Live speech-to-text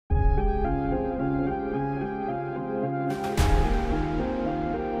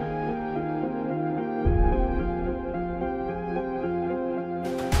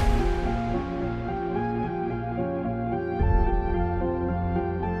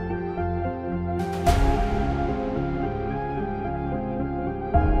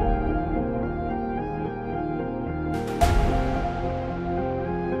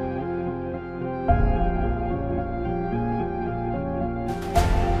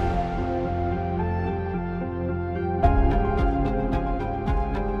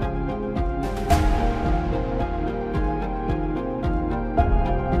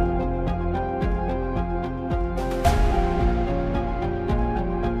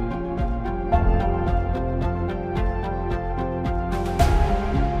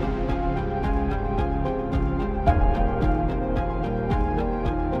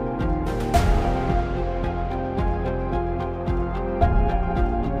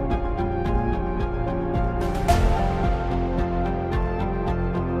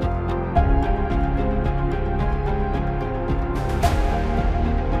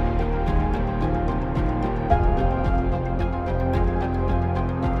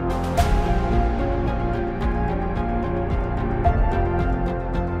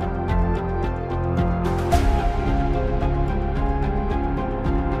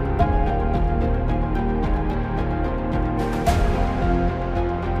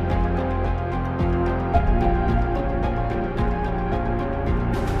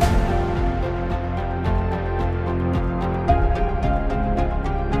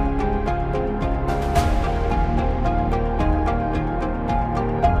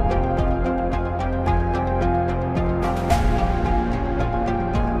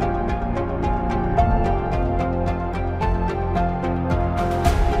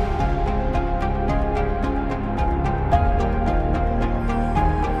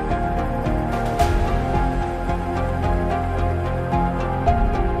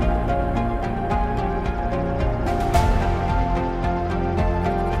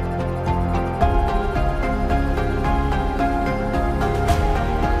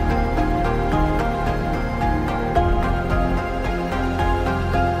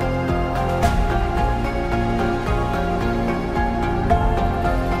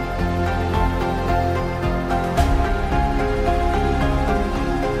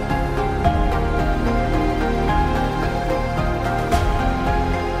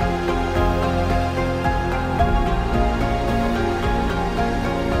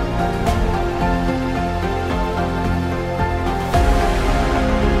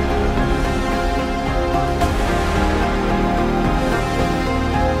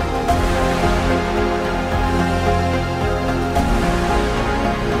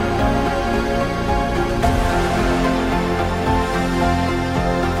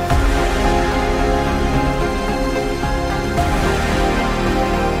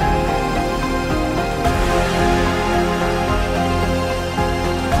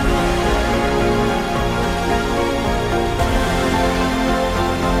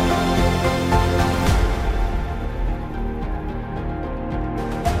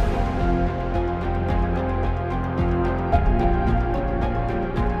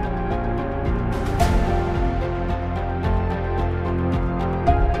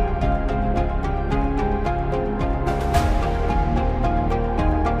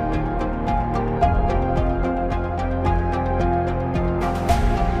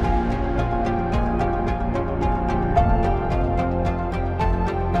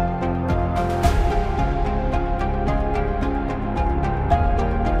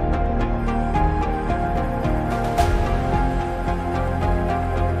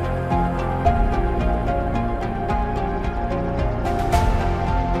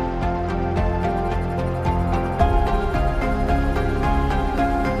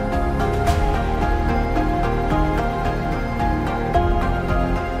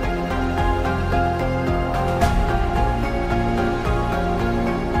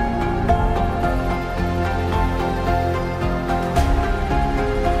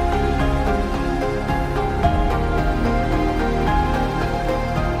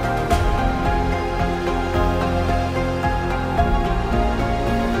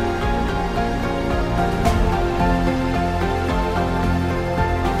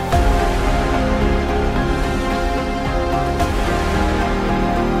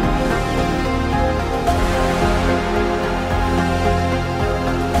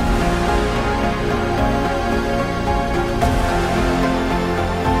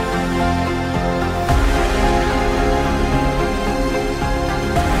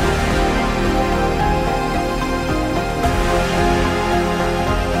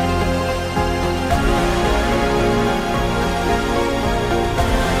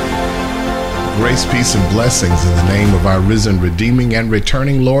Grace, peace, and blessings in the name of our risen, redeeming, and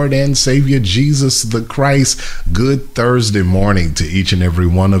returning Lord and Savior, Jesus the Christ. Good Thursday morning to each and every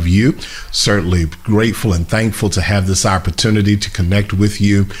one of you. Certainly grateful and thankful to have this opportunity to connect with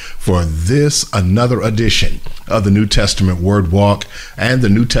you for this, another edition of the New Testament Word Walk and the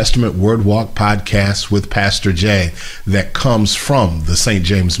New Testament Word Walk podcast with Pastor Jay that comes from the St.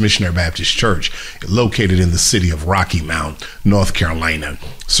 James Missionary Baptist Church located in the city of Rocky Mount, North Carolina.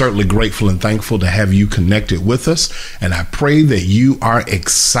 Certainly grateful and thankful to have you connected with us, and I pray that you are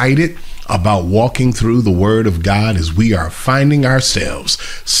excited about walking through the Word of God as we are finding ourselves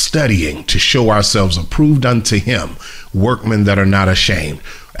studying to show ourselves approved unto Him, workmen that are not ashamed,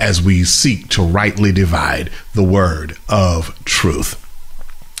 as we seek to rightly divide the word of truth.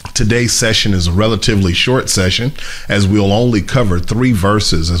 Today's session is a relatively short session, as we'll only cover 3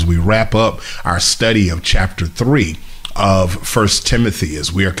 verses as we wrap up our study of chapter 3 of 1 Timothy,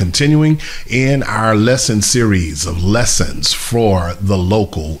 as we are continuing in our lesson series of lessons for the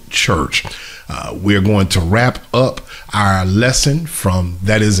local church. We're going to wrap up our lesson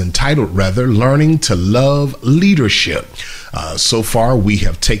that is entitled, Learning to Love Leadership. So far, we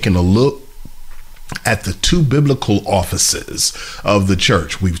have taken a look at the 2 biblical offices of the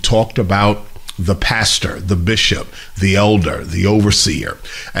church. We've talked about the pastor, the bishop, the elder, the overseer.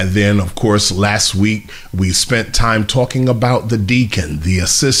 And then, of course, last week, we spent time talking about the deacon, the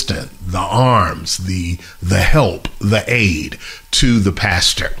assistant, the arms, the help, the aid to the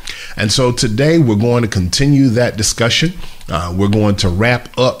pastor. And so today we're going to continue that discussion. We're going to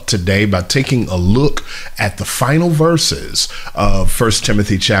wrap up today by taking a look at the final verses of 1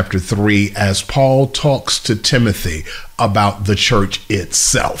 Timothy chapter 3 as Paul talks to Timothy about the church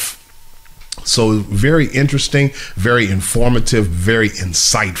itself. So very interesting, very informative, very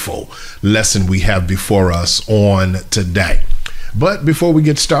insightful lesson we have before us on today. But before we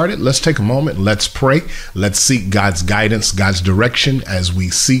get started, let's take a moment. Let's pray. Let's seek God's guidance, God's direction as we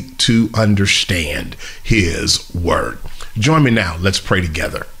seek to understand His word. Join me now. Let's pray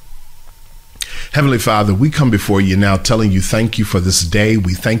together. Heavenly Father, we come before you now telling you thank you for this day.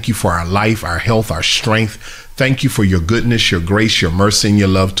 We thank you for our life, our health, our strength. Thank you for your goodness, your grace, your mercy, and your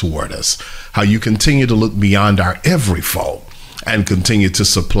love toward us. How you continue to look beyond our every fault and continue to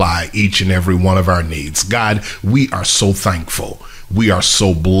supply each and every one of our needs. God, we are so thankful. We are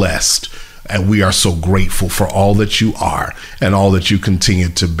so blessed, and we are so grateful for all that you are and all that you continue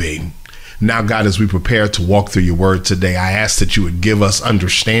to be. Now, God, as we prepare to walk through your word today, I ask that you would give us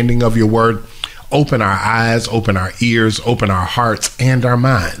understanding of your word. Open our eyes, open our ears, open our hearts and our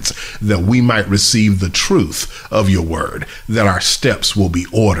minds, that we might receive the truth of your word, that our steps will be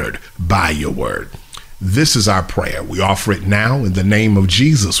ordered by your word. This is our prayer. We offer it now in the name of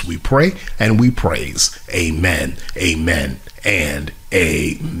Jesus. We pray and we praise. Amen, amen, and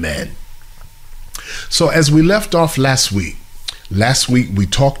amen. So as we left off last week we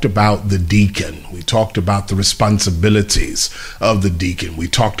talked about the deacon. We talked about the responsibilities of the deacon. We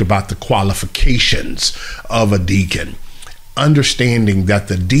talked about the qualifications of a deacon, understanding that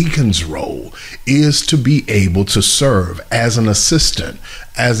the deacon's role is to be able to serve as an assistant,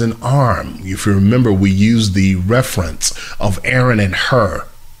 as an arm. If you remember, we used the reference of Aaron and Hur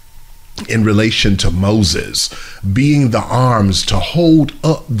in relation to Moses being the arms to hold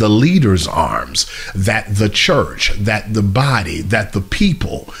up the leader's arms, that the church, that the body, that the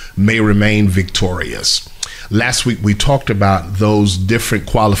people may remain victorious. Last week, we talked about those different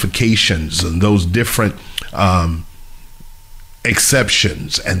qualifications and those different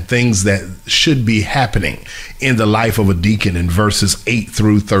exceptions and things that should be happening in the life of a deacon in verses 8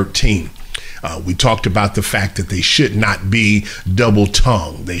 through 13. We talked about the fact that they should not be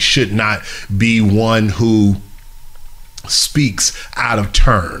double-tongued. They should not be one who speaks out of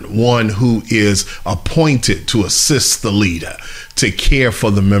turn, one who is appointed to assist the leader, to care for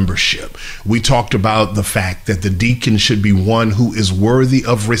the membership. We talked about the fact that the deacon should be one who is worthy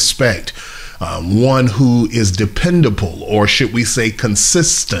of respect, one who is dependable, or should we say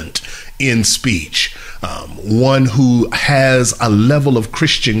consistent in speech, one who has a level of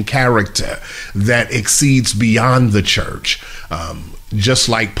Christian character that exceeds beyond the church. Just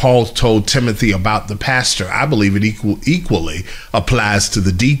like Paul told Timothy about the pastor, I believe it equally applies to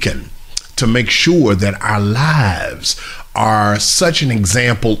the deacon, to make sure that our lives are such an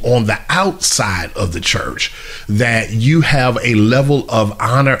example on the outside of the church that you have a level of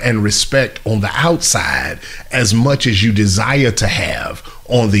honor and respect on the outside as much as you desire to have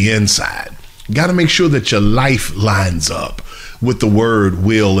on the inside. Got to make sure that your life lines up with the word,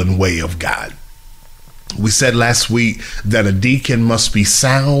 will, and way of God. We said last week that a deacon must be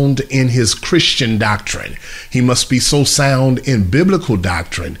sound in his Christian doctrine. He must be so sound in biblical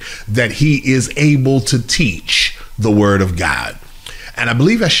doctrine that he is able to teach the word of God. And I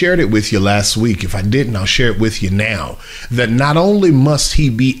believe I shared it with you last week. If I didn't, I'll share it with you now, that not only must he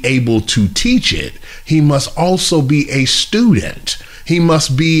be able to teach it, he must also be a student. He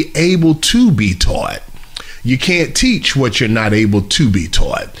must be able to be taught. You can't teach what you're not able to be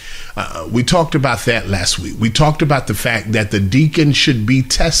taught. We talked about that last week. We talked about the fact that the deacon should be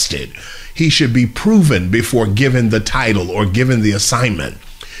tested. He should be proven before given the title or given the assignment.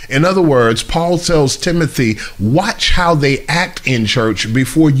 In other words, Paul tells Timothy, watch how they act in church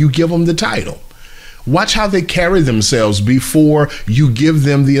before you give them the title. Watch how they carry themselves before you give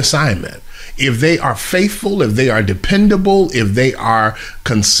them the assignment. If they are faithful, if they are dependable, if they are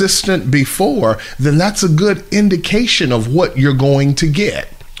consistent before, then that's a good indication of what you're going to get.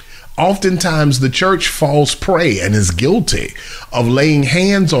 Oftentimes, the church falls prey and is guilty of laying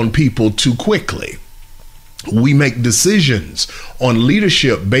hands on people too quickly. We make decisions on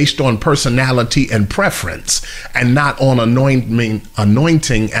leadership based on personality and preference and not on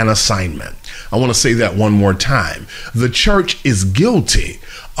anointing and assignment. I want to say that one more time. The church is guilty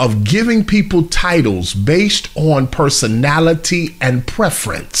of giving people titles based on personality and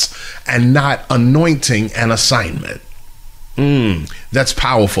preference and not anointing and assignment. That's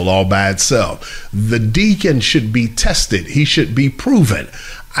powerful all by itself. The deacon should be tested. He should be proven.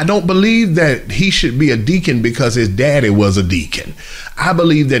 I don't believe that he should be a deacon because his daddy was a deacon. I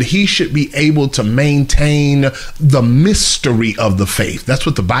believe that he should be able to maintain the mystery of the faith. That's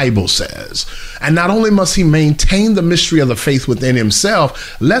what the Bible says. And not only must he maintain the mystery of the faith within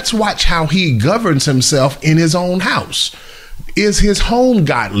himself, let's watch how he governs himself in his own house. Is his home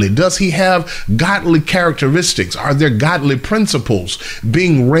godly? Does he have godly characteristics? Are there godly principles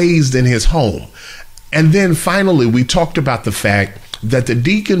being raised in his home? And then finally, we talked about the fact that the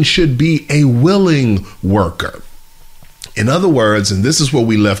deacon should be a willing worker. In other words, and this is where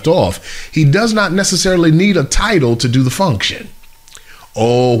we left off, he does not necessarily need a title to do the function.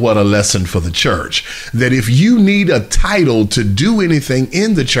 Oh, what a lesson for the church, that if you need a title to do anything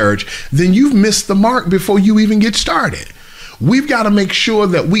in the church, then you've missed the mark before you even get started. We've got to make sure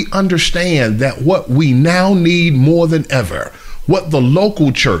that we understand that what we now need more than ever, what the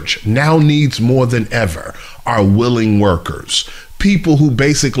local church now needs more than ever, are willing workers. People who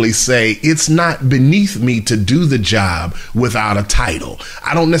basically say, it's not beneath me to do the job without a title.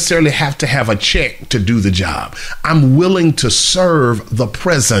 I don't necessarily have to have a check to do the job. I'm willing to serve the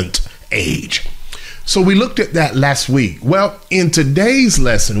present age. So we looked at that last week. Well, in today's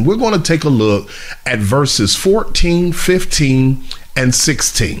lesson, we're going to take a look at verses 14, 15, and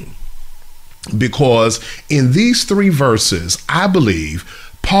 16. Because in these three verses, I believe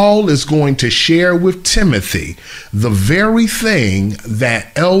Paul is going to share with Timothy the very thing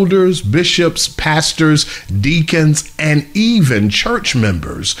that elders, bishops, pastors, deacons, and even church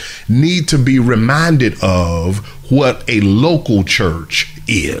members need to be reminded of what a local church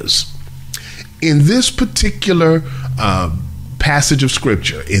is. In this particular passage of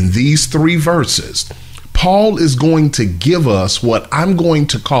scripture, in these three verses, Paul is going to give us what I'm going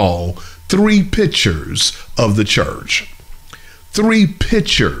to call three pictures of the church. Three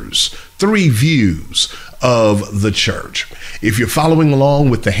pictures, three views of the church. If you're following along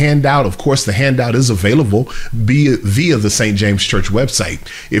with the handout, of course, the handout is available via the St. James Church website.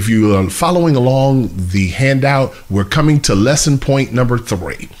 If you are following along the handout, we're coming to lesson point number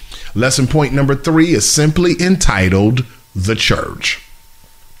 3. Lesson point number 3 is simply entitled The Church.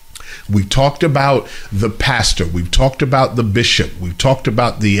 We talked about the pastor. We've talked about the bishop. We've talked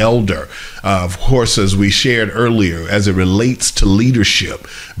about the elder. Of course, as we shared earlier, as it relates to leadership,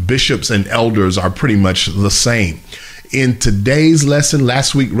 bishops and elders are pretty much the same. In today's lesson,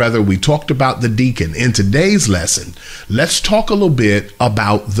 last week rather, we talked about the deacon. In today's lesson, let's talk a little bit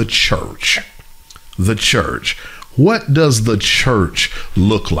about the church. The church. What does the church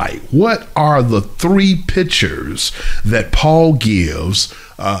look like? What are the three pictures that Paul gives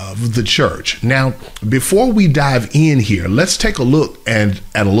of the church? Now, before we dive in here, let's take a look at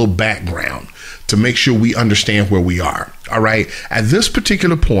a little background to make sure we understand where we are. All right. At this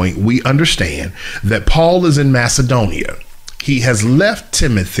particular point, we understand that Paul is in Macedonia. He has left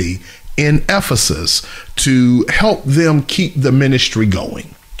Timothy in Ephesus to help them keep the ministry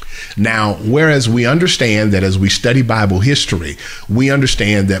going. Now, whereas we understand that as we study Bible history, we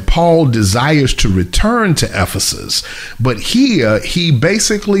understand that Paul desires to return to Ephesus. But here he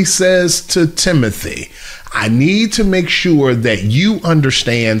basically says to Timothy, I need to make sure that you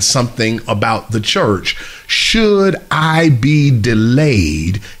understand something about the church should I be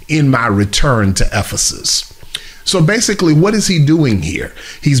delayed in my return to Ephesus? So basically, what is he doing here?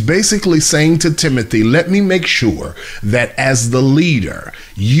 He's basically saying to Timothy, let me make sure that as the leader,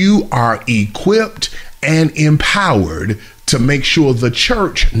 you are equipped and empowered to make sure the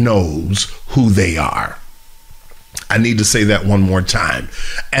church knows who they are. I need to say that one more time.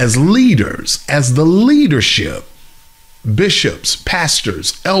 As leaders, as the leadership, bishops,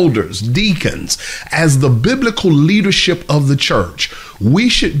 pastors, elders, deacons, as the biblical leadership of the church, we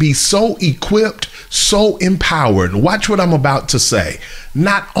should be so equipped, so empowered. Watch what I'm about to say.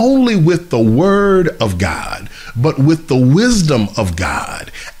 Not only with the word of God, but with the wisdom of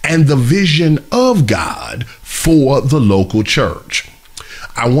God and the vision of God for the local church.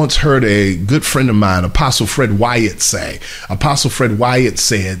 I once heard a good friend of mine, Apostle Fred Wyatt, said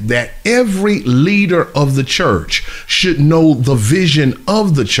that every leader of the church should know the vision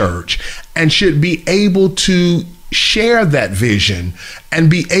of the church and should be able to share that vision and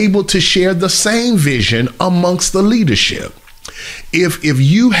be able to share the same vision amongst the leadership. If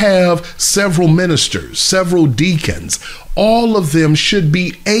you have several ministers, several deacons, all of them should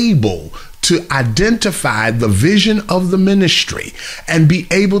be able to identify the vision of the ministry and be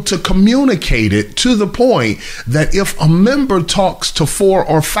able to communicate it to the point that if a member talks to 4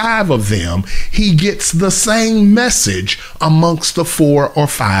 or 5 of them, he gets the same message amongst the 4 or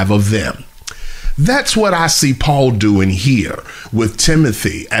 5 of them. That's what I see Paul doing here with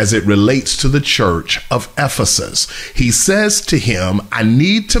Timothy as it relates to the church of Ephesus. He says to him, I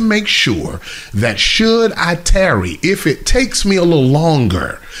need to make sure that should I tarry, if it takes me a little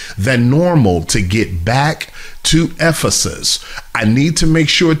longer than normal to get back to Ephesus, I need to make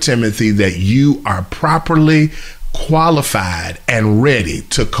sure, Timothy, that you are properly qualified and ready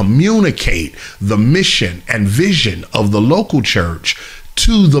to communicate the mission and vision of the local church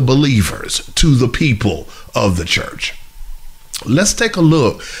to the believers, to the people of the church. Let's take a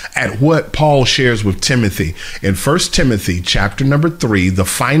look at what Paul shares with Timothy in 1 Timothy chapter number 3, the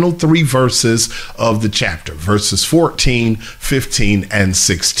final 3 verses of the chapter, verses 14, 15, and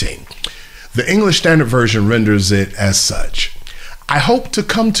 16. The English Standard Version renders it as such. I hope to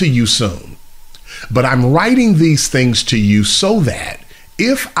come to you soon, but I'm writing these things to you so that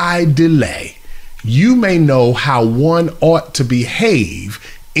if I delay, you may know how one ought to behave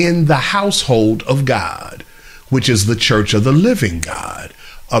in the household of God, which is the church of the living God,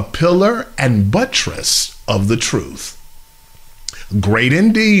 a pillar and buttress of the truth. Great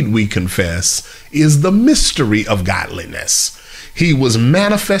indeed, we confess, is the mystery of godliness. He was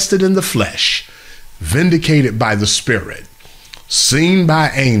manifested in the flesh, vindicated by the Spirit, seen by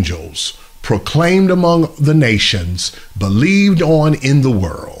angels, proclaimed among the nations, believed on in the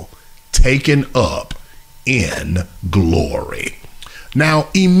world, taken up in glory. Now,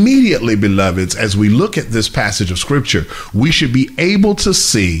 immediately, beloveds, as we look at this passage of scripture, we should be able to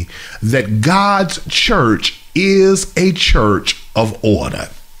see that God's church is a church of order.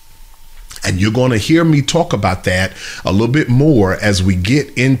 And you're going to hear me talk about that a little bit more as we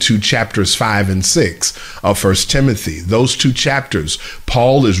get into chapters 5 and 6 of 1 Timothy. Those 2 chapters,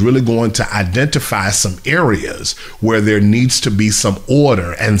 Paul is really going to identify some areas where there needs to be some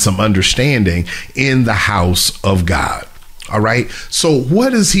order and some understanding in the house of God. All right. So what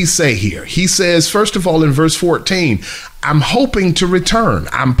does he say here? He says, first of all, in verse 14, I'm hoping to return.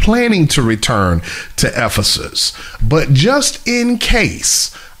 I'm planning to return to Ephesus. But just in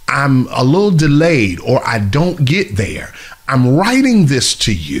case I'm a little delayed or I don't get there, I'm writing this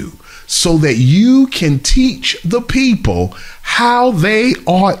to you so that you can teach the people how they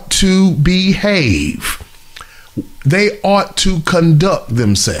ought to behave. They ought to conduct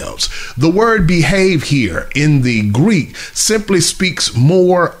themselves. The word behave here in the Greek simply speaks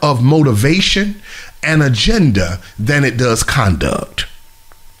more of motivation and agenda than it does conduct.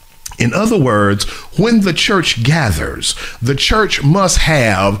 In other words, when the church gathers, the church must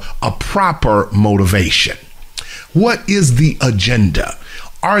have a proper motivation. What is the agenda?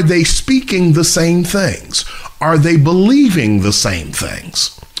 Are they speaking the same things? Are they believing the same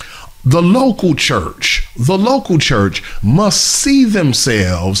things? The local church must see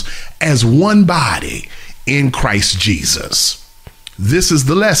themselves as one body in Christ Jesus. This is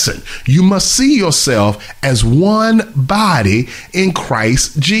the lesson. You must see yourself as one body in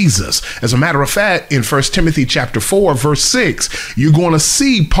Christ Jesus. As a matter of fact, in 1 Timothy chapter 4, verse 6, you're going to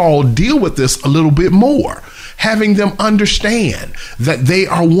see Paul deal with this a little bit more, having them understand that they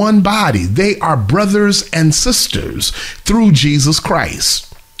are one body. They are brothers and sisters through Jesus Christ.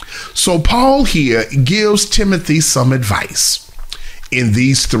 So Paul here gives Timothy some advice in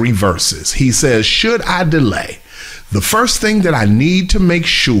these 3 verses. He says, should I delay? The first thing that I need to make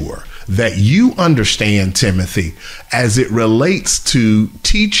sure that you understand, Timothy, as it relates to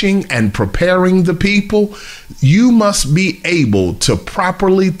teaching and preparing the people. You must be able to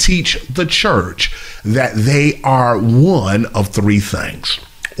properly teach the church that they are one of three things,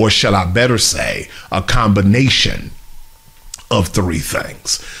 or shall I better say, a combination of three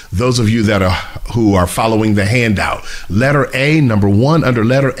things. Those of you who are following the handout, letter A, number one, under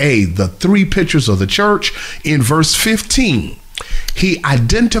letter A, the three pictures of the church. In verse 15, he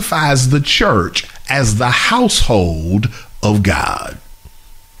identifies the church as the household of God.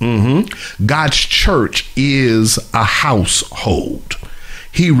 God's church is a household.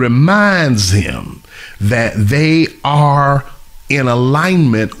 He reminds him that they are in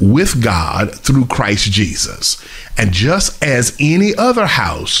alignment with God through Christ Jesus. And just as any other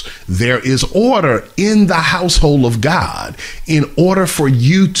house, there is order in the household of God in order for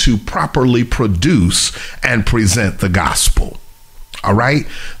you to properly produce and present the gospel. All right.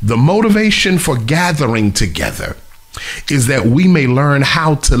 The motivation for gathering together is that we may learn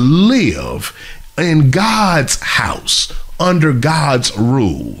how to live in God's house, under God's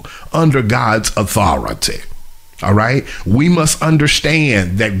rule, under God's authority. All right. We must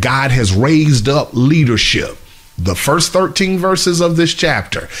understand that God has raised up leadership. The first 13 verses of this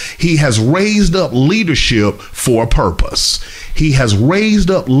chapter, he has raised up leadership for a purpose. He has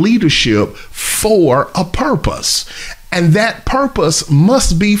raised up leadership for a purpose. And that purpose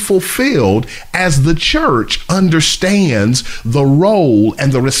must be fulfilled as the church understands the role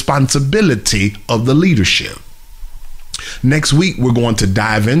and the responsibility of the leadership. Next week, we're going to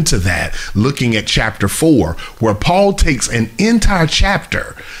dive into that, looking at chapter 4, where Paul takes an entire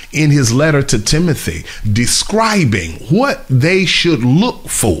chapter in his letter to Timothy, describing what they should look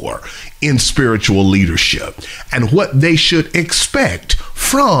for in spiritual leadership and what they should expect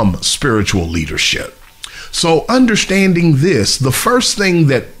from spiritual leadership. So understanding this, the first thing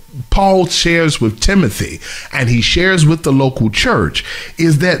that Paul shares with Timothy and he shares with the local church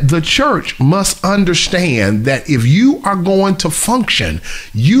is that the church must understand that if you are going to function,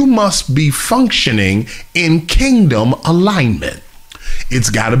 you must be functioning in kingdom alignment. It's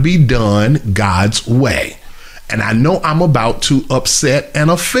got to be done God's way. And I know I'm about to upset and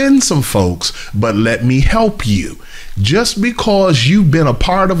offend some folks, but let me help you. Just because you've been a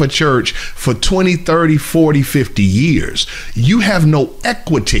part of a church for 20, 30, 40, 50 years, you have no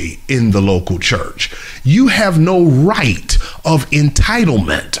equity in the local church. You have no right of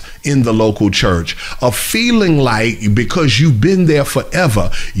entitlement in the local church, of feeling like because you've been there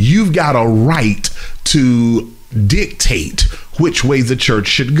forever, you've got a right to dictate which way the church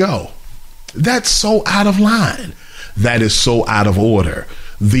should go. That's so out of line. That is so out of order.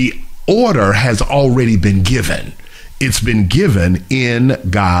 The order has already been given. It's been given in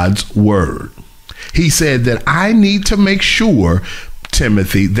God's word. He said that I need to make sure,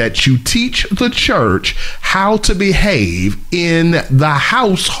 Timothy, that you teach the church how to behave in the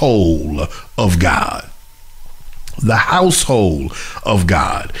household of God. The household of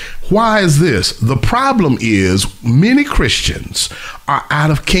God. Why is this? The problem is many Christians are out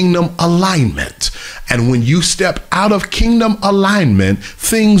of kingdom alignment. And when you step out of kingdom alignment,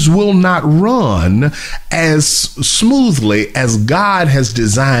 things will not run as smoothly as God has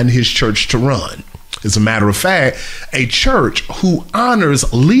designed his church to run. As a matter of fact, a church who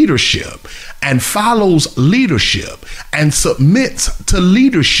honors leadership and follows leadership and submits to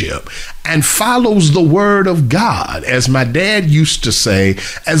leadership and follows the word of God, as my dad used to say,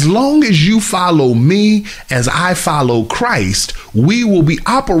 as long as you follow me as I follow Christ, we will be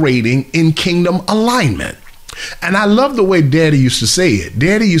operating in kingdom alignment. And I love the way Daddy used to say it.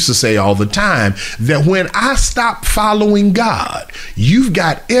 Daddy used to say all the time that when I stop following God, you've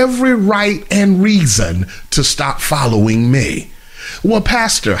got every right and reason to stop following me. Well,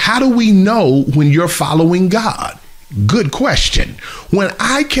 Pastor, how do we know when you're following God? Good question. When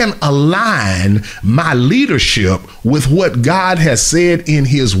I can align my leadership with what God has said in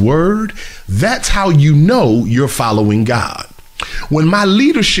his word, that's how you know you're following God. When my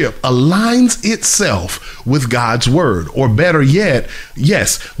leadership aligns itself with God's word, or better yet,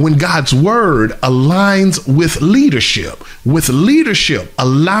 yes, when God's word aligns with leadership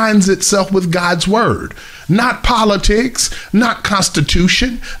aligns itself with God's word, not politics, not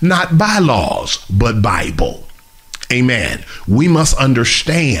constitution, not bylaws, but Bible. Amen. We must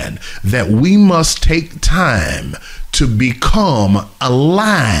understand that we must take time to become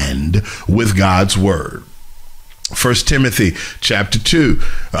aligned with God's word. 1 Timothy chapter 3,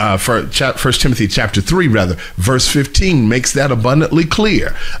 verse 15 makes that abundantly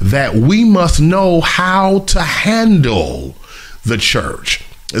clear that we must know how to handle the church.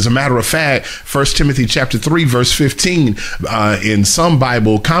 As a matter of fact, 1 Timothy chapter 3, verse 15, in some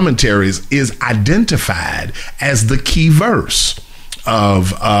Bible commentaries, is identified as the key verse of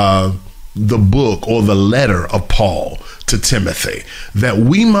the book or the letter of Paul to Timothy, that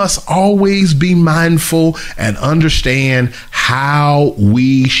we must always be mindful and understand how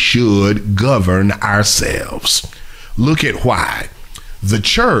we should govern ourselves. Look at why. The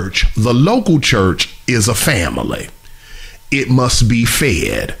church, the local church, is a family. It must be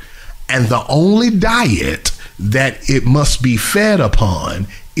fed. And the only diet that it must be fed upon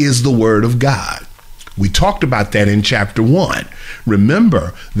is the word of God. We talked about that in chapter 1.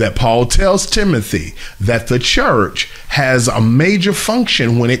 Remember that Paul tells Timothy that the church has a major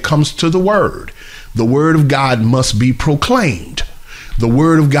function when it comes to the word. The word of God must be proclaimed. The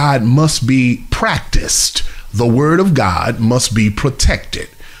word of God must be practiced. The word of God must be protected.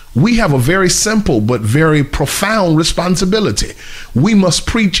 We have a very simple but very profound responsibility. We must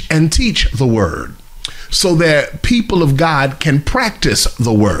preach and teach the word so that people of God can practice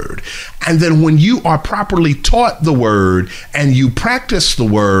the word. And then when you are properly taught the word and you practice the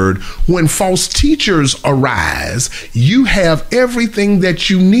word, when false teachers arise, you have everything that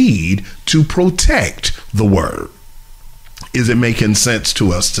you need to protect the word. Is it making sense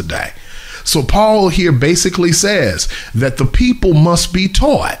to us today? So Paul here basically says that the people must be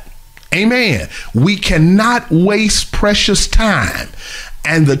taught. Amen. We cannot waste precious time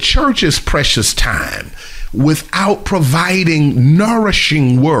and the church's precious time without providing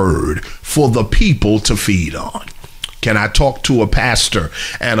nourishing word for the people to feed on. Can I talk to a pastor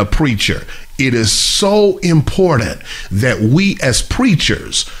and a preacher? It is so important that we as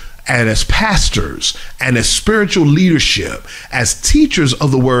preachers and as pastors and as spiritual leadership, as teachers of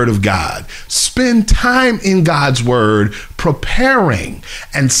the word of God, spend time in God's word, preparing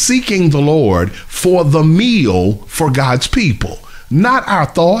and seeking the Lord for the meal for God's people. Not our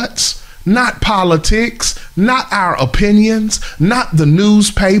thoughts, not politics, not our opinions, not the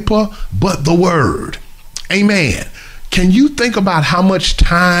newspaper, but the word. Amen. Can you think about how much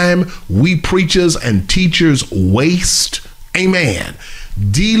time we preachers and teachers waste? Amen.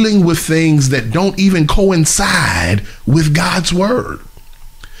 Dealing with things that don't even coincide with God's word.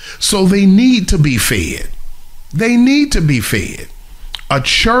 So they need to be fed. They need to be fed. A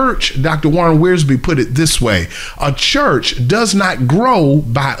church, Dr. Warren Wiersbe put it this way, a church does not grow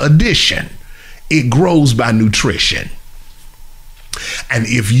by addition. It grows by nutrition. And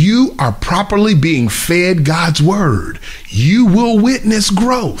if you are properly being fed God's word, you will witness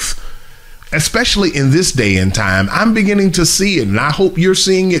growth. Especially in this day and time, I'm beginning to see it, and I hope you're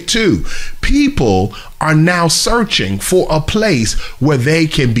seeing it too. People are now searching for a place where they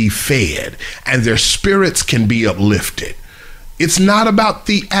can be fed and their spirits can be uplifted. It's not about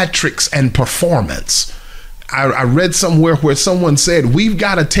theatrics and performance. I read somewhere where someone said, we've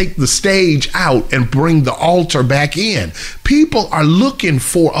got to take the stage out and bring the altar back in. People are looking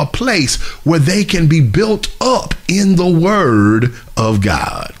for a place where they can be built up in the word of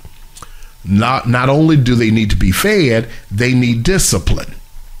God. Not only do they need to be fed, they need discipline.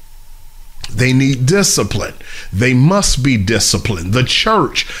 They need discipline. They must be disciplined. The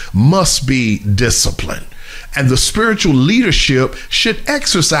church must be disciplined. And the spiritual leadership should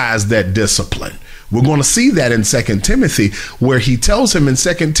exercise that discipline. We're going to see that in 2 Timothy, where he tells him in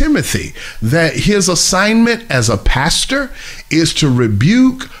 2 Timothy that his assignment as a pastor is to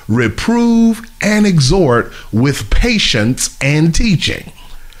rebuke, reprove, and exhort with patience and teaching.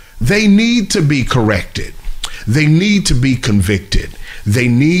 They need to be corrected. They need to be convicted. They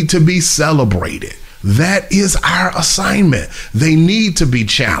need to be celebrated. That is our assignment. They need to be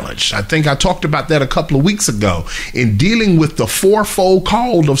challenged. I think I talked about that a couple of weeks ago in dealing with the fourfold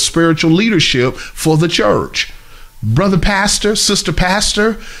call of spiritual leadership for the church. Brother pastor, sister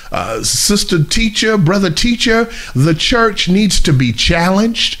teacher, brother teacher, the church needs to be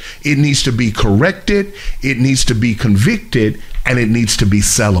challenged. It needs to be corrected. It needs to be convicted, and it needs to be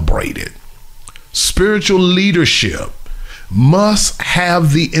celebrated. Spiritual leadership must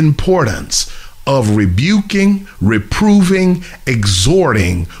have the importance of rebuking, reproving,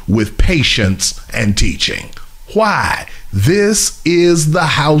 exhorting with patience and teaching. Why? This is the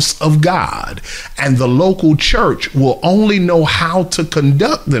house of God, and the local church will only know how to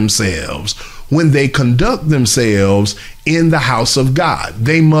conduct themselves when they conduct themselves in the house of God.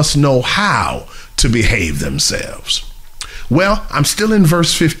 They must know how to behave themselves. Well, I'm still in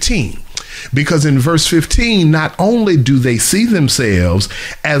verse 15. Because in verse 15, not only do they see themselves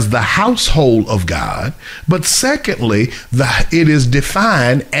as the household of God, but secondly, it is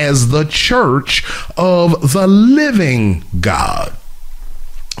defined as the church of the living God.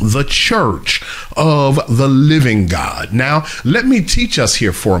 the church of the living God. Now, let me teach us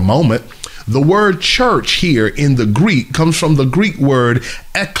here for a moment. The word church here in the Greek comes from the Greek word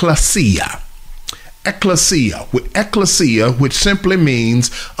ekklesia. Ekklesia, which simply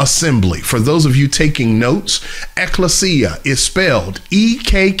means assembly. For those of you taking notes, ekklesia is spelled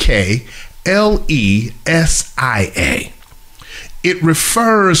Ekklesia. It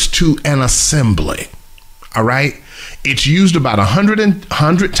refers to an assembly. All right. It's used about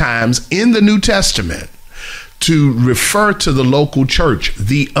 100 times in the New Testament to refer to the local church,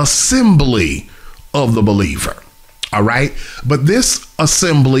 the assembly of the believer. All right. But this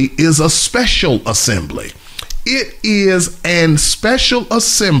assembly is a special assembly. It is an special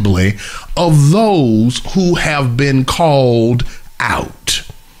assembly of those who have been called out.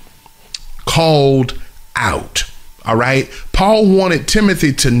 Called out. All right. Paul wanted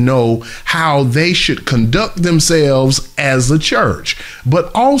Timothy to know how they should conduct themselves as a church. But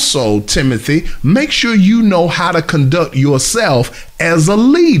also, Timothy, make sure you know how to conduct yourself as a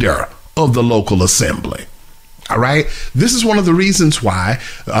leader of the local assembly. All right. This is one of the reasons why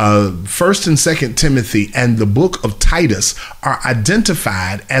 1st and 2nd Timothy and the book of Titus are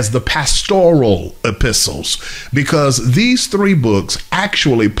identified as the pastoral epistles, because these three books,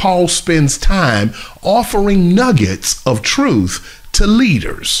 actually, Paul spends time offering nuggets of truth to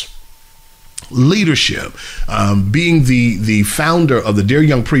leaders. Leadership. Being the founder of the Dear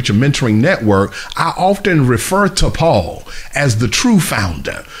Young Preacher Mentoring Network, I often refer to Paul as the true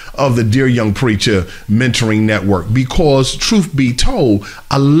founder of the Dear Young Preacher Mentoring Network, because truth be told,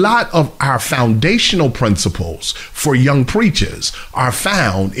 a lot of our foundational principles for young preachers are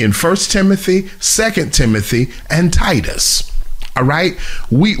found in 1 Timothy, 2 Timothy, and Titus. All right.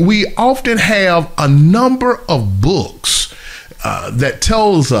 We often have a number of books that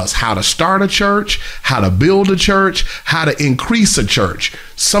tells us how to start a church, how to build a church, how to increase a church.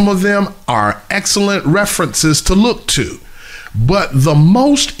 Some of them are excellent references to look to. But the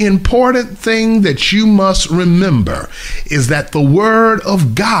most important thing that you must remember is that the Word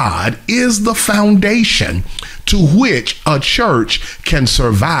of God is the foundation to which a church can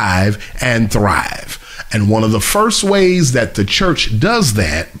survive and thrive. And one of the first ways that the church does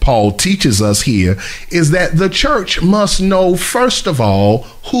that, Paul teaches us here, is that the church must know, first of all,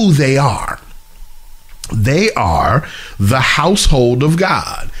 who they are. They are the household of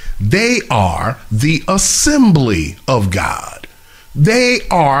God. They are the assembly of God. They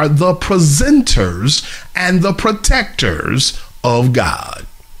are the presenters and the protectors of God.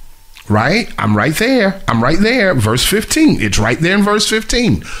 Right? I'm right there. Verse 15. It's right there in verse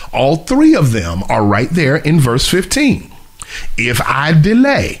 15. All three of them are right there in verse 15. If I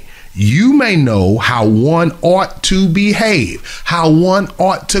delay, you may know how one ought to behave, how one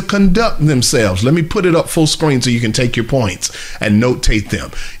ought to conduct themselves. Let me put it up full screen so you can take your points and notate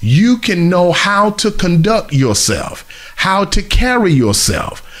them. You can know how to conduct yourself, how to carry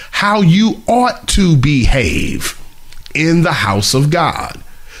yourself, how you ought to behave in the house of God,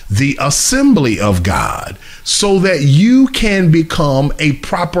 the assembly of God, so that you can become a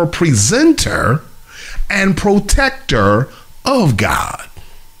proper presenter and protector of God.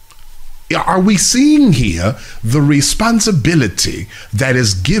 Are we seeing here the responsibility that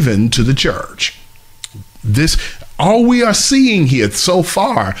is given to the church? All we are seeing here so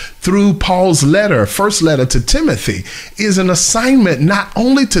far through Paul's first letter to Timothy, is an assignment not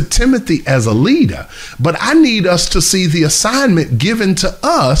only to Timothy as a leader, but I need us to see the assignment given to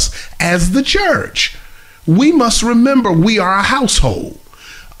us as the church. We must remember we are a household.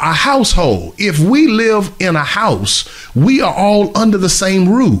 A household. If we live in a house, we are all under the same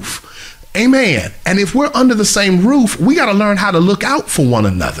roof. Amen. And if we're under the same roof, we got to learn how to look out for one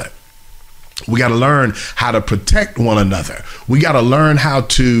another. We got to learn how to protect one another. We got to learn how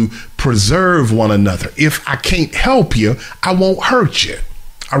to preserve one another. If I can't help you, I won't hurt you.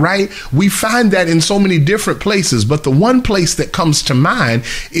 All right. We find that in so many different places, but the one place that comes to mind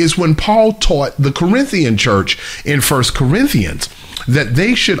is when Paul taught the Corinthian church in 1 Corinthians that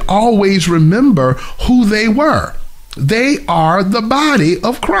they should always remember who they were. They are the body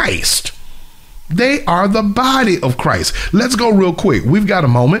of Christ. They are the body of Christ. Let's go real quick. We've got a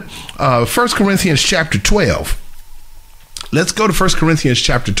moment. 1 Corinthians chapter 12. Let's go to 1 Corinthians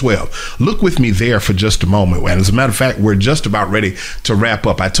chapter 12. Look with me there for just a moment. And as a matter of fact, we're just about ready to wrap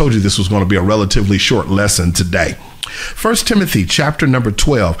up. I told you this was going to be a relatively short lesson today. 1 Timothy chapter number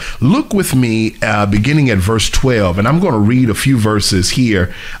 12. Look with me beginning at verse 12, and I'm going to read a few verses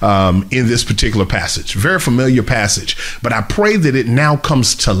here in this particular passage. Very familiar passage, but I pray that it now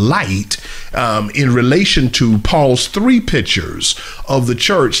comes to light in relation to Paul's three pictures of the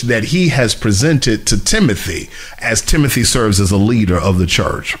church that he has presented to Timothy as Timothy serves as a leader of the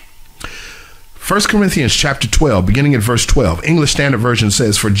church. 1 Corinthians chapter 12, beginning at verse 12, English Standard Version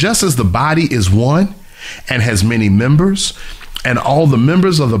says, "For just as the body is one and has many members, and all the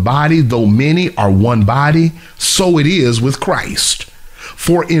members of the body, though many, are one body, so it is with Christ.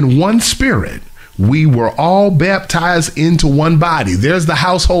 For in one spirit we were all baptized into one body." There's the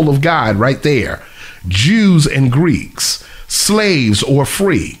household of God right there. "Jews and Greeks, slaves or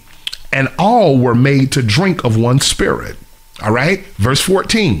free, and all were made to drink of one spirit." All right. Verse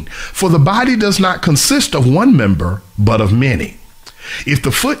 14, "For the body does not consist of one member, but of many. If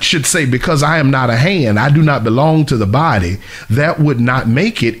the foot should say, 'Because I am not a hand, I do not belong to the body,' that would not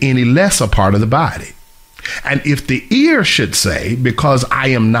make it any less a part of the body. And if the ear should say, 'Because I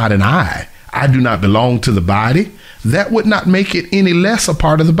am not an eye, I do not belong to the body,' that would not make it any less a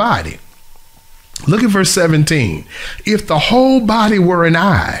part of the body." Look at verse 17. "If the whole body were an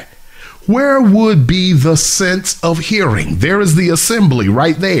eye, where would be the sense of hearing?" There is the assembly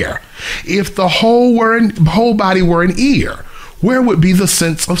right there. "If the whole body were an ear, where would be the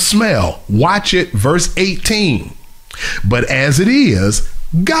sense of smell?" Watch it, verse 18. "But as it is,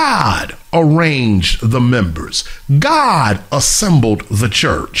 God arranged the members. God assembled the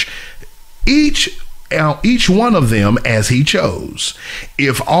church, each one of them as he chose.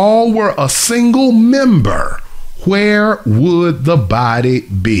 If all were a single member, where would the body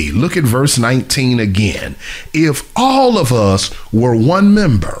be?" Look at verse 19 again. "If all of us were one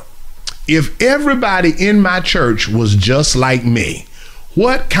member, if everybody in my church was just like me,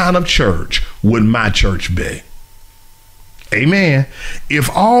 what kind of church would my church be?" Amen. "If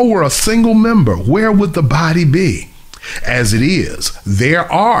all were a single member, where would the body be? As it is,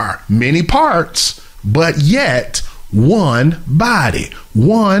 there are many parts, but yet one body,"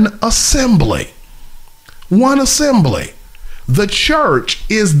 one assembly. One assembly. The church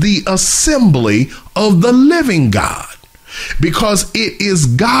is the assembly of the living God. Because it is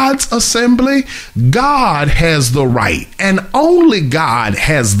God's assembly, God has the right, and only God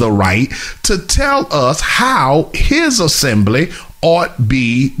has the right to tell us how his assembly ought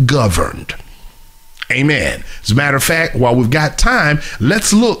be governed. Amen. As a matter of fact, while we've got time,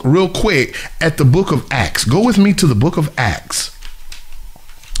 let's look real quick at the book of Acts. Go with me to the book of Acts.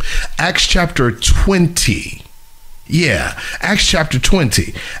 Acts chapter 20. Yeah, Acts chapter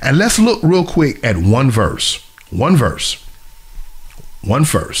 20. And let's look real quick at one verse. One verse.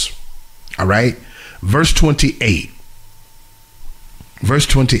 All right. Verse 28. Verse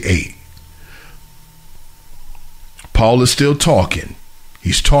 28. Paul is still talking.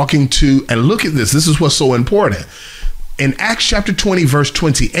 He's talking to, and look at this. This is what's so important. In Acts chapter 20, verse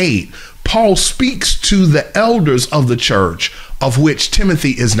 28, Paul speaks to the elders of the church of which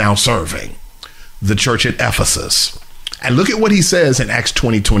Timothy is now serving, the church at Ephesus. And look at what he says in Acts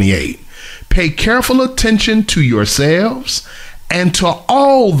 20:28. "Pay careful attention to yourselves and to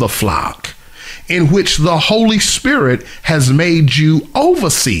all the flock in which the Holy Spirit has made you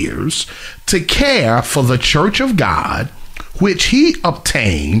overseers to care for the church of God, which he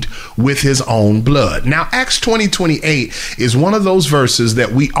obtained with his own blood." Now, Acts 20:28 is one of those verses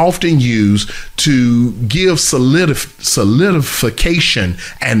that we often use to give solidification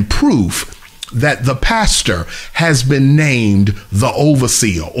and proof that the pastor has been named the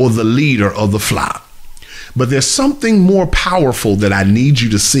overseer or the leader of the flock. But there's something more powerful that I need you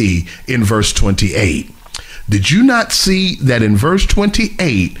to see in verse 28. Did you not see that in verse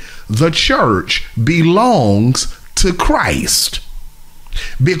 28, the church belongs to Christ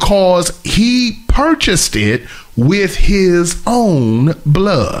because he purchased it with his own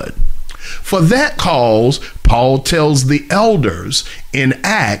blood? For that cause, Paul tells the elders in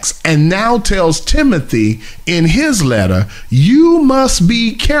Acts and now tells Timothy in his letter, you must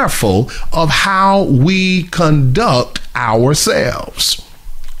be careful of how we conduct ourselves.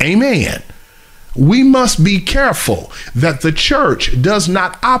 Amen. We must be careful that the church does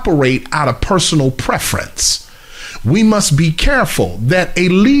not operate out of personal preference. We must be careful that a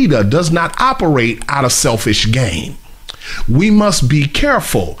leader does not operate out of selfish gain. We must be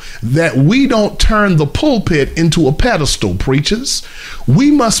careful that we don't turn the pulpit into a pedestal, preachers. We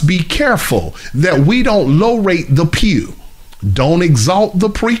must be careful that we don't low rate the pew. Don't exalt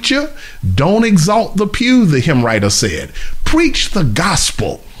the preacher. Don't exalt the pew, the hymn writer said. Preach the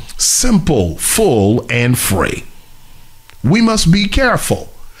gospel, simple, full, and free. We must be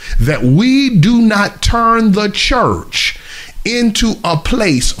careful that we do not turn the church into a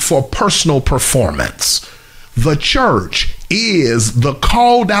place for personal performance. The church is the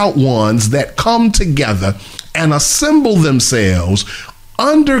called out ones that come together and assemble themselves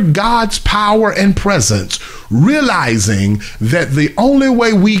under God's power and presence, realizing that the only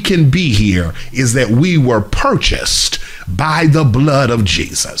way we can be here is that we were purchased by the blood of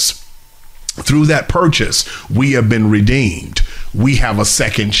Jesus. Through that purchase, we have been redeemed. We have a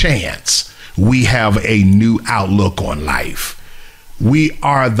second chance. We have a new outlook on life. We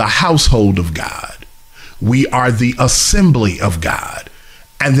are the household of God. We are the assembly of God.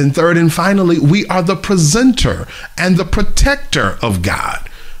 And then third and finally, we are the presenter and the protector of God.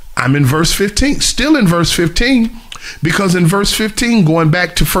 I'm in verse 15, still in verse 15, because in verse 15, going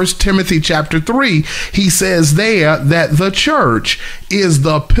back to 1 Timothy chapter 3, he says there that the church is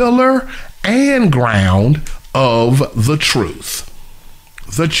the pillar and ground of the truth.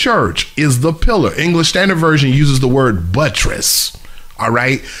 The church is the pillar. English Standard Version uses the word buttress. All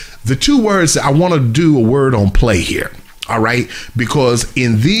right. The two words, I want to do a word on play here. All right. Because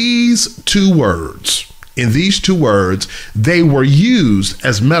in these two words, they were used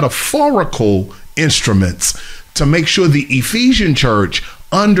as metaphorical instruments to make sure the Ephesian church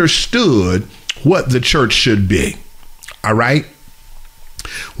understood what the church should be. All right.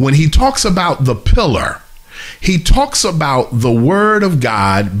 When he talks about the pillar, he talks about the word of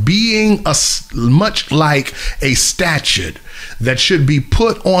God being much like a statue that should be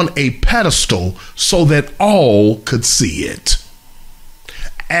put on a pedestal so that all could see it.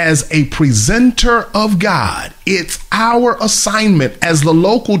 As a presenter of God, it's our assignment as the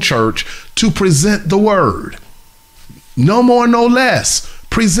local church to present the word. No more, no less.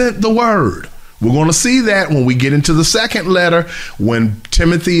 Present the word. We're going to see that when we get into the second letter, when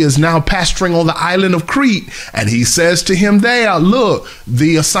Timothy is now pastoring on the island of Crete, and he says to him there, look,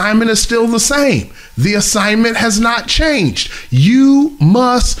 the assignment is still the same. The assignment has not changed. You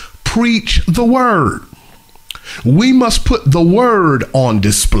must preach the word. We must put the word on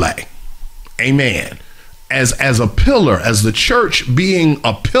display. Amen. As a pillar, as the church being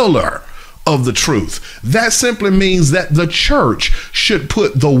a pillar of the truth. That simply means that the church should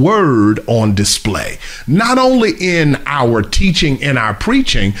put the word on display, not only in our teaching and our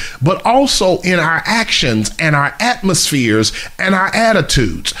preaching, but also in our actions and our atmospheres and our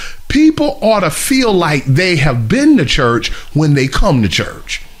attitudes. People ought to feel like they have been to church when they come to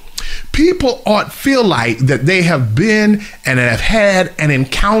church. People ought to feel like that they have been and have had an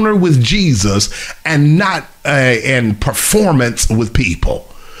encounter with Jesus and not in performance with people.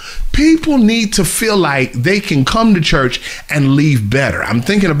 People need to feel like they can come to church and leave better. I'm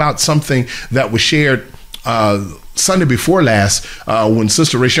thinking about something that was shared Sunday before last when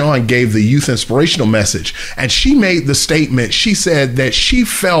Sister Rashawn gave the youth inspirational message. And she made the statement, she said that she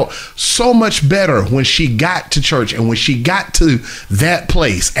felt so much better when she got to church, and when she got to that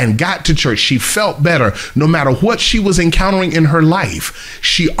place and got to church, she felt better no matter what she was encountering in her life.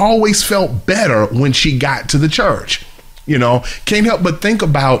 She always felt better when she got to the church. You know, can't help but think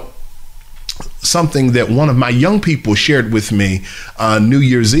about something that one of my young people shared with me New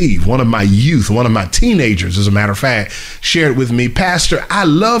Year's Eve. One of my teenagers, as a matter of fact, shared with me, Pastor, I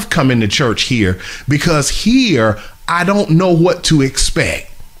love coming to church here because here I don't know what to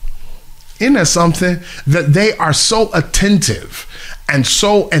expect. Isn't that something? That they are so attentive and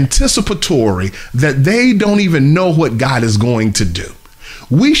so anticipatory that they don't even know what God is going to do.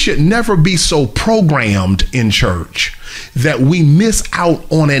 We should never be so programmed in church that we miss out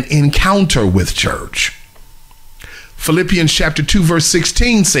on an encounter with church. Philippians chapter 2, verse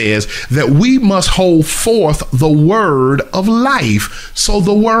 16 says that we must hold forth the word of life so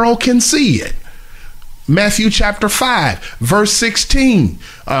the world can see it. Matthew chapter 5, verse 16,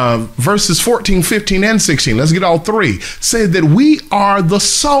 verses 14, 15, and 16. Let's get all three. Said that we are the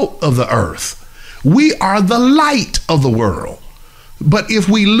salt of the earth. We are the light of the world. But if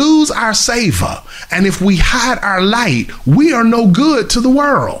we lose our savor and if we hide our light, we are no good to the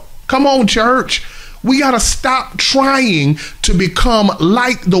world. Come on, church. We got to stop trying to become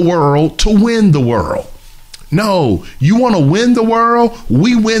like the world to win the world. No, you want to win the world?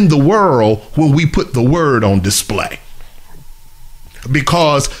 We win the world when we put the word on display.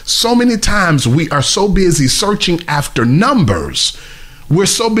 Because so many times we are so busy searching after numbers. We're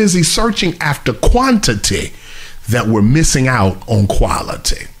so busy searching after quantity that we're missing out on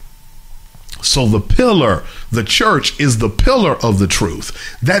quality. So the church is the pillar of the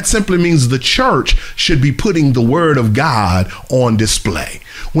truth. That simply means the church should be putting the word of God on display.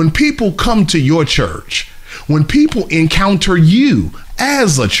 When people come to your church, when people encounter you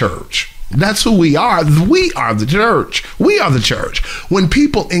as a church, that's who we are. We are the church. We are the church. When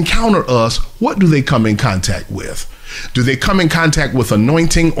people encounter us, what do they come in contact with? Do they come in contact with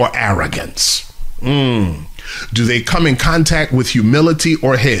anointing or arrogance? Do they come in contact with humility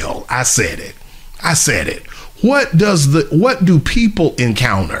or hell? I said it. What do people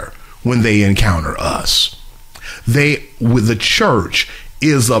encounter when they encounter us? With the church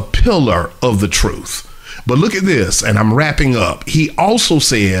is a pillar of the truth. But look at this, and I'm wrapping up. He also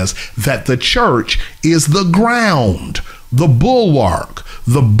says that the church is the ground, the bulwark,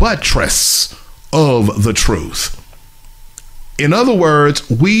 the buttress of the truth. In other words,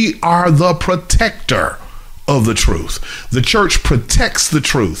 we are the protector of the truth. The church protects the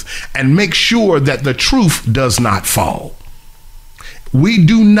truth and makes sure that the truth does not fall. We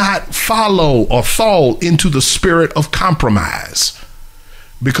do not follow or fall into the spirit of compromise.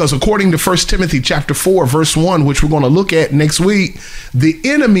 Because according to 1 Timothy chapter 4, verse 1, which we're going to look at next week, the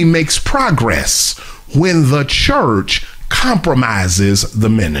enemy makes progress when the church compromises the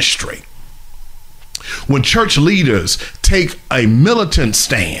ministry. When church leaders take a militant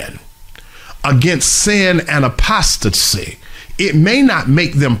stand against sin and apostasy, it may not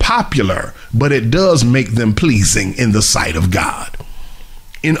make them popular, but it does make them pleasing in the sight of God.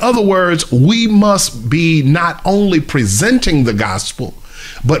 In other words, we must be not only presenting the gospel,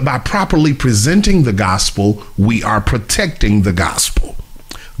 but by properly presenting the gospel, we are protecting the gospel,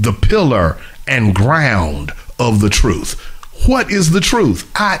 the pillar and ground of the truth. What is the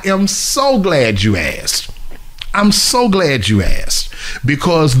truth? I am so glad you asked. I'm so glad you asked,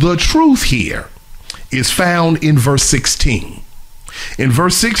 because the truth here is found in verse 16. In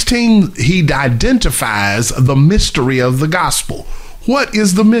verse 16, he identifies the mystery of the gospel. What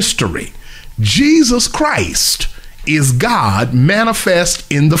is the mystery? Jesus Christ is God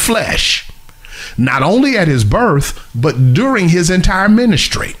manifest in the flesh, not only at his birth, but during his entire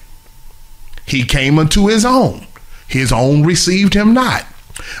ministry. He came unto his own received him not.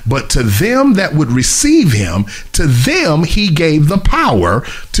 But to them that would receive him, to them he gave the power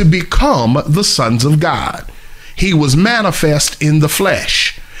to become the sons of God. He was manifest in the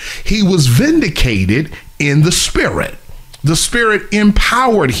flesh. He was vindicated in the Spirit. The Spirit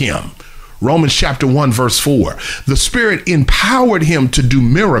empowered him. Romans chapter 1, verse 4. The Spirit empowered him to do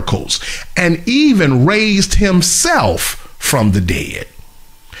miracles and even raised himself from the dead.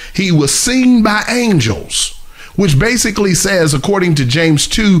 He was seen by angels, which basically says, according to James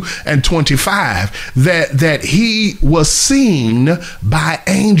 2 and 25, that he was seen by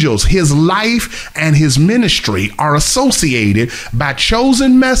angels. His life and his ministry are associated by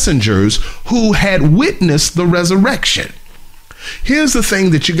chosen messengers who had witnessed the resurrection. Here's the thing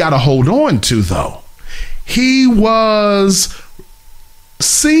that you got to hold on to, though. He was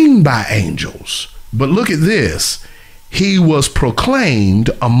seen by angels, but look at this. He was proclaimed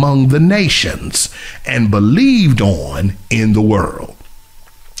among the nations and believed on in the world.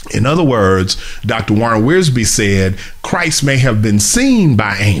 In other words, Dr. Warren Wiersbe said, Christ may have been seen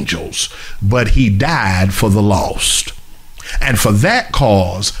by angels, but he died for the lost. And for that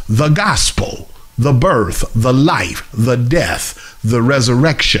cause, the gospel, the birth, the life, the death, the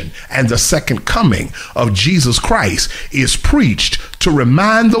resurrection, and the second coming of Jesus Christ is preached to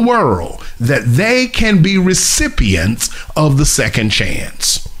remind the world that they can be recipients of the second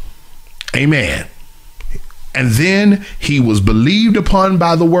chance. Amen. And then he was believed upon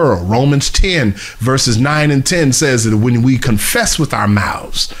by the world. Romans 10 verses 9 and 10 says that when we confess with our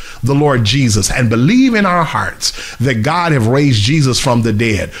mouths the Lord Jesus and believe in our hearts that God have raised Jesus from the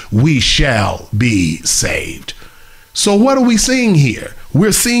dead, we shall be saved. So what are we seeing here?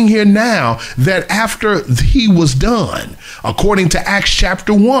 We're seeing here now that after he was done, according to Acts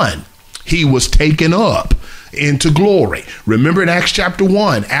chapter 1, he was taken up into glory. Remember in Acts chapter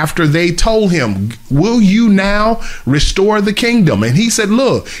 1, after they told him, will you now restore the kingdom? And he said,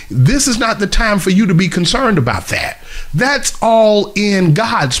 look, this is not the time for you to be concerned about that. That's all in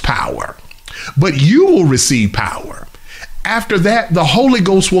God's power. But you will receive power. After that, the Holy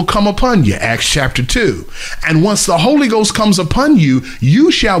Ghost will come upon you, Acts chapter 2. And once the Holy Ghost comes upon you,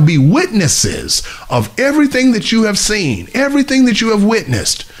 you shall be witnesses of everything that you have seen, everything that you have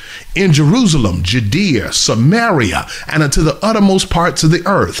witnessed in Jerusalem, Judea, Samaria, and unto the uttermost parts of the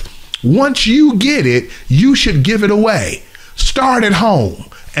earth. Once you get it, you should give it away. Start at home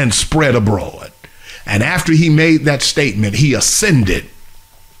and spread abroad. And after he made that statement, he ascended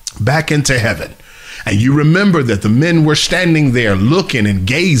back into heaven. And you remember that the men were standing there looking and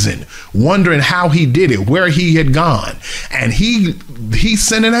gazing, wondering how he did it, where he had gone. And he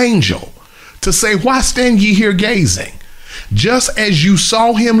sent an angel to say, why stand ye here gazing? Just as you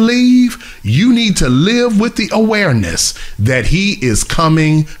saw him leave, you need to live with the awareness that he is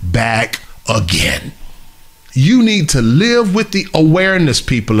coming back again. You need to live with the awareness,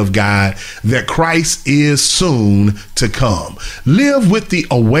 people of God, that Christ is soon to come. Live with the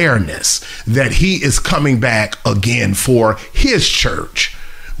awareness that he is coming back again for his church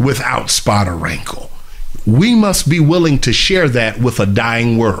without spot or wrinkle. we must be willing to share that with a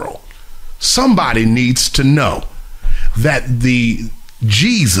dying world. Somebody needs to know that the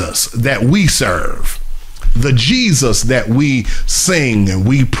Jesus that we serve, the Jesus that we sing and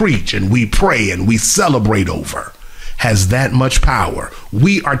we preach and we pray and we celebrate over, has that much power.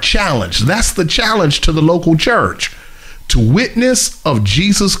 We are challenged. That's the challenge to the local church, to witness of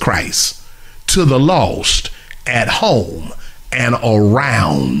Jesus Christ to the lost at home and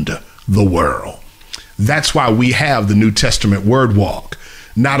around the world. That's why we have the New Testament Word Walk,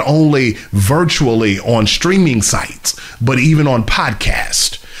 not only virtually on streaming sites, but even on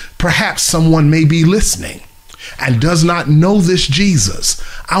podcast. Perhaps someone may be listening and does not know this Jesus.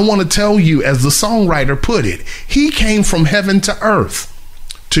 I want to tell you, as the songwriter put it, he came from heaven to earth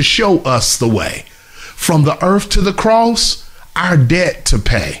to show us the way. From the earth to the cross, our debt to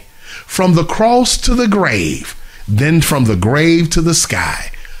pay. From the cross to the grave, then from the grave to the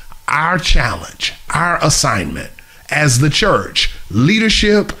sky. Our challenge, our assignment as the church,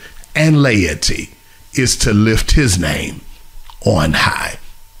 leadership and laity, is to lift his name on high.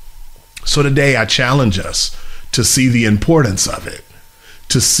 So today I challenge us to see the importance of it,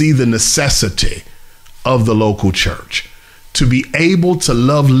 to see the necessity of the local church, to be able to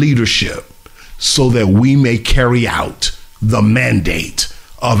love leadership so that we may carry out the mandate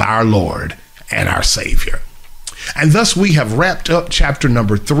of our Lord and our Savior. And thus we have wrapped up chapter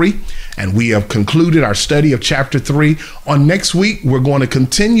number 3, and we have concluded our study of chapter 3. On next week, we're going to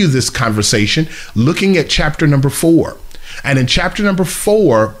continue this conversation looking at chapter number 4. And in chapter number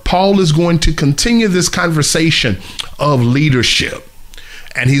 4, Paul is going to continue this conversation of leadership.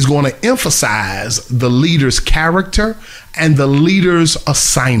 And he's going to emphasize the leader's character and the leader's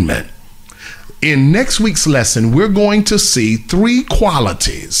assignment. In next week's lesson, we're going to see 3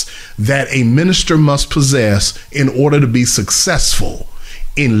 qualities that a minister must possess in order to be successful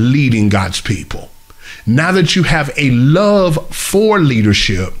in leading God's people. Now that you have a love for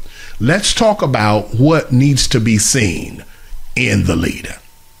leadership, let's talk about what needs to be seen in the leader.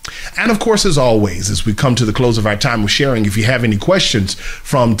 And of course, as always, as we come to the close of our time of sharing, if you have any questions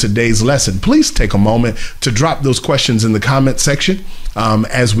from today's lesson, please take a moment to drop those questions in the comment section.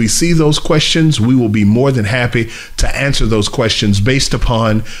 As we see those questions, we will be more than happy to answer those questions based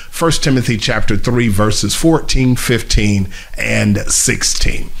upon 1 Timothy chapter 3, verses 14, 15, and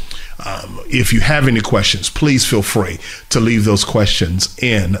 16. If you have any questions, please feel free to leave those questions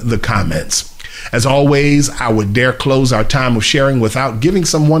in the comments. As always, I would dare close our time of sharing without giving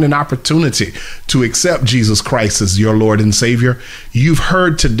someone an opportunity to accept Jesus Christ as your Lord and Savior. You've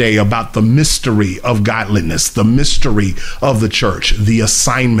heard today about the mystery of godliness, the mystery of the church, the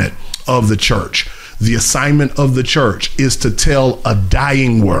assignment of the church. The assignment of the church is to tell a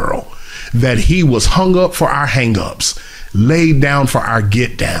dying world that he was hung up for our hang-ups, laid down for our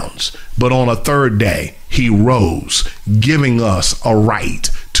get-downs, but on a third day, he rose, giving us a right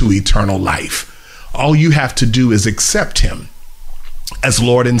to eternal life. All you have to do is accept him as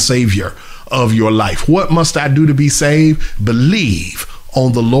Lord and Savior of your life. What must I do to be saved? Believe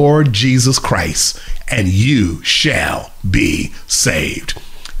on the Lord Jesus Christ, and you shall be saved.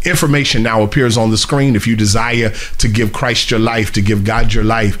 Information now appears on the screen. If you desire to give Christ your life, to give God your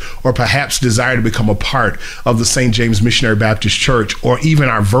life, or perhaps desire to become a part of the St. James Missionary Baptist Church, or even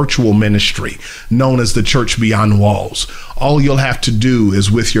our virtual ministry known as the Church Beyond Walls, all you'll have to do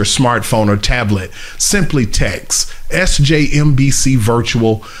is, with your smartphone or tablet, simply text SJMBC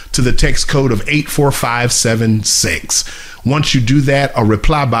Virtual to the text code of 84576. Once you do that, a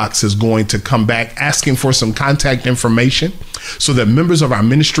reply box is going to come back asking for some contact information so that members of our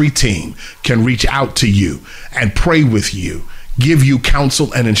ministry team can reach out to you and pray with you, give you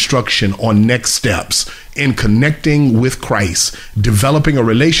counsel and instruction on next steps in connecting with Christ, developing a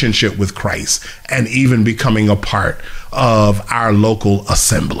relationship with Christ, and even becoming a part of our local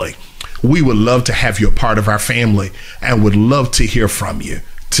assembly. We would love to have you a part of our family and would love to hear from you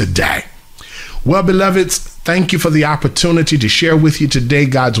today. Well, beloveds, thank you for the opportunity to share with you today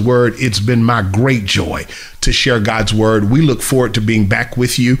God's word. It's been my great joy to share God's word. We look forward to being back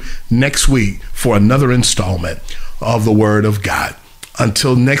with you next week for another installment of the Word of God.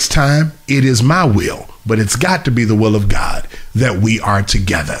 Until next time, it is my will, but it's got to be the will of God that we are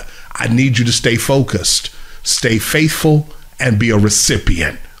together. I need you to stay focused, stay faithful, and be a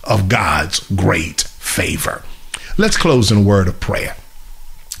recipient of God's great favor. Let's close in a word of prayer.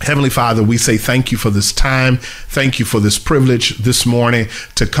 Heavenly Father, we say thank you for this time. Thank you for this privilege this morning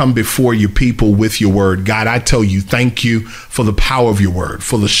to come before your people with your word. God, I tell you, thank you for the power of your word,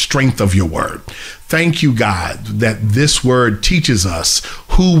 for the strength of your word. Thank you, God, that this word teaches us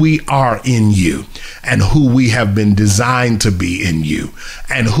who we are in you and who we have been designed to be in you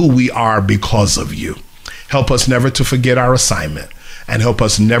and who we are because of you. Help us never to forget our assignment, and help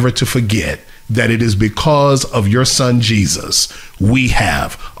us never to forget that it is because of your son, Jesus, we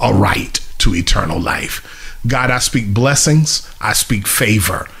have a right to eternal life. God, I speak blessings. I speak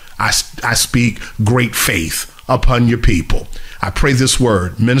favor. I speak great faith upon your people. I pray this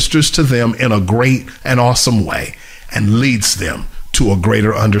word ministers to them in a great and awesome way and leads them to a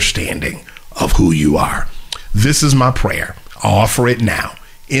greater understanding of who you are. This is my prayer. I offer it now.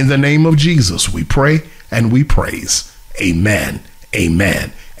 In the name of Jesus, we pray and we praise. Amen,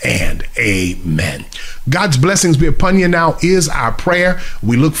 amen, and amen. God's blessings be upon you now is our prayer.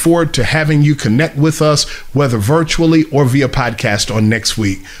 We look forward to having you connect with us, whether virtually or via podcast on next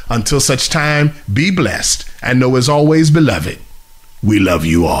week. Until such time, be blessed and know as always, beloved, we love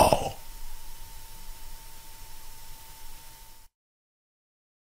you all.